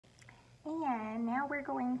And now we're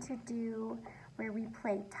going to do where we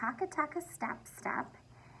play Taca Taca Step Step.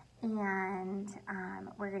 And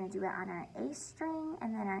we're going to do it on our A string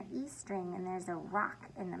and then our E string, and there's a rock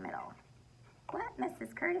in the middle. What,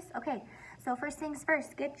 Mrs. Curtis? Okay, so first things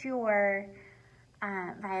first, get your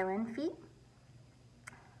violin feet,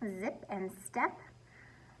 zip and step,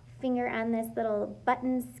 finger on this little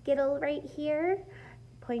button skittle right here,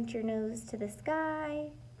 point your nose to the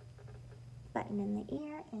sky, button in the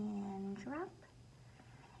ear and drop,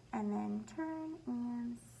 and then turn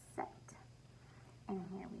and set. And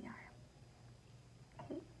here we are.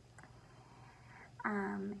 Okay.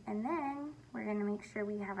 And then we're going to make sure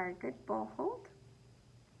we have our good bow hold.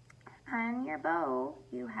 On your bow,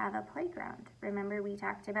 you have a playground. Remember, we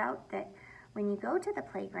talked about that when you go to the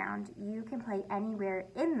playground, you can play anywhere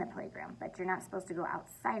in the playground, but you're not supposed to go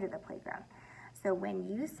outside of the playground. So when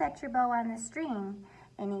you set your bow on the string,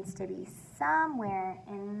 it needs to be somewhere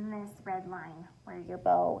in this red line where your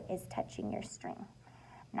bow is touching your string.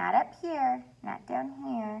 Not up here, not down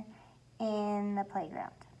here, in the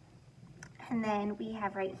playground. And then we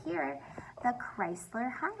have right here the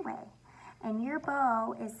Chrysler Highway. And your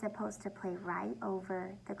bow is supposed to play right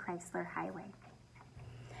over the Chrysler Highway.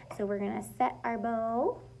 So we're gonna set our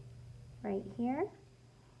bow right here,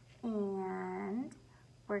 and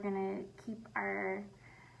we're gonna keep our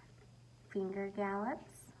finger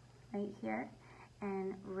gallops right here,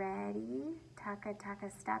 and ready, taca,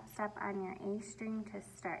 taca, stop, stop on your A string to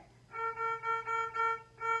start.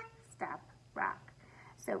 Stop, rock.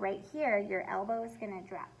 So right here, your elbow is gonna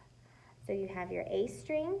drop. So you have your A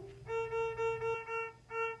string,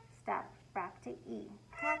 stop, rock to E.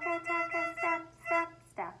 Taca, taca, stop, stop,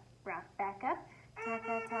 stop, rock back up.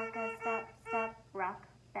 Taca, taca, stop, stop, rock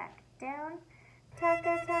back down.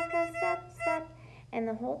 Taca, taca, stop, stop. And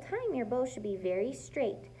the whole time your bow should be very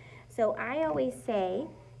straight. So I always say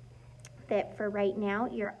that for right now,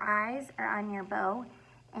 your eyes are on your bow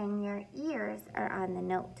and your ears are on the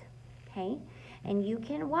note, okay? And you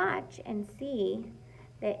can watch and see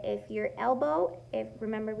that if your elbow,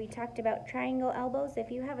 remember we talked about triangle elbows, if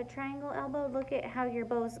you have a triangle elbow, look at how your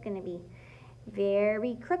bow's gonna be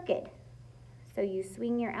very crooked. So you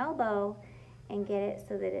swing your elbow and get it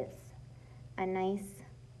so that it's a nice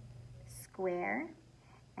square,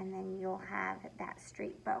 and then you'll have that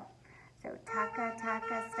straight bow. So taca,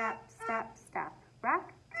 taca, stop, stop, stop,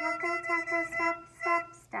 rock. Taca, taca, stop,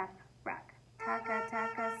 stop, stop, rock. Taca,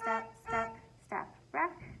 taca, stop, stop, stop,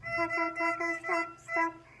 rock. Taca, taca, stop,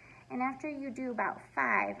 stop. And after you do about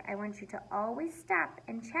 5, I want you to always stop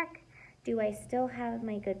and check, do I still have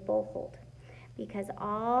my good bow hold? Because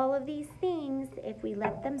all of these things, if we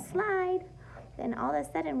let them slide, then all of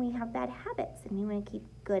a sudden we have bad habits, and you want to keep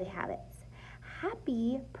good habits.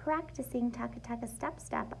 Happy practicing taca, taca, stop,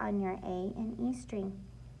 stop on your A and E string.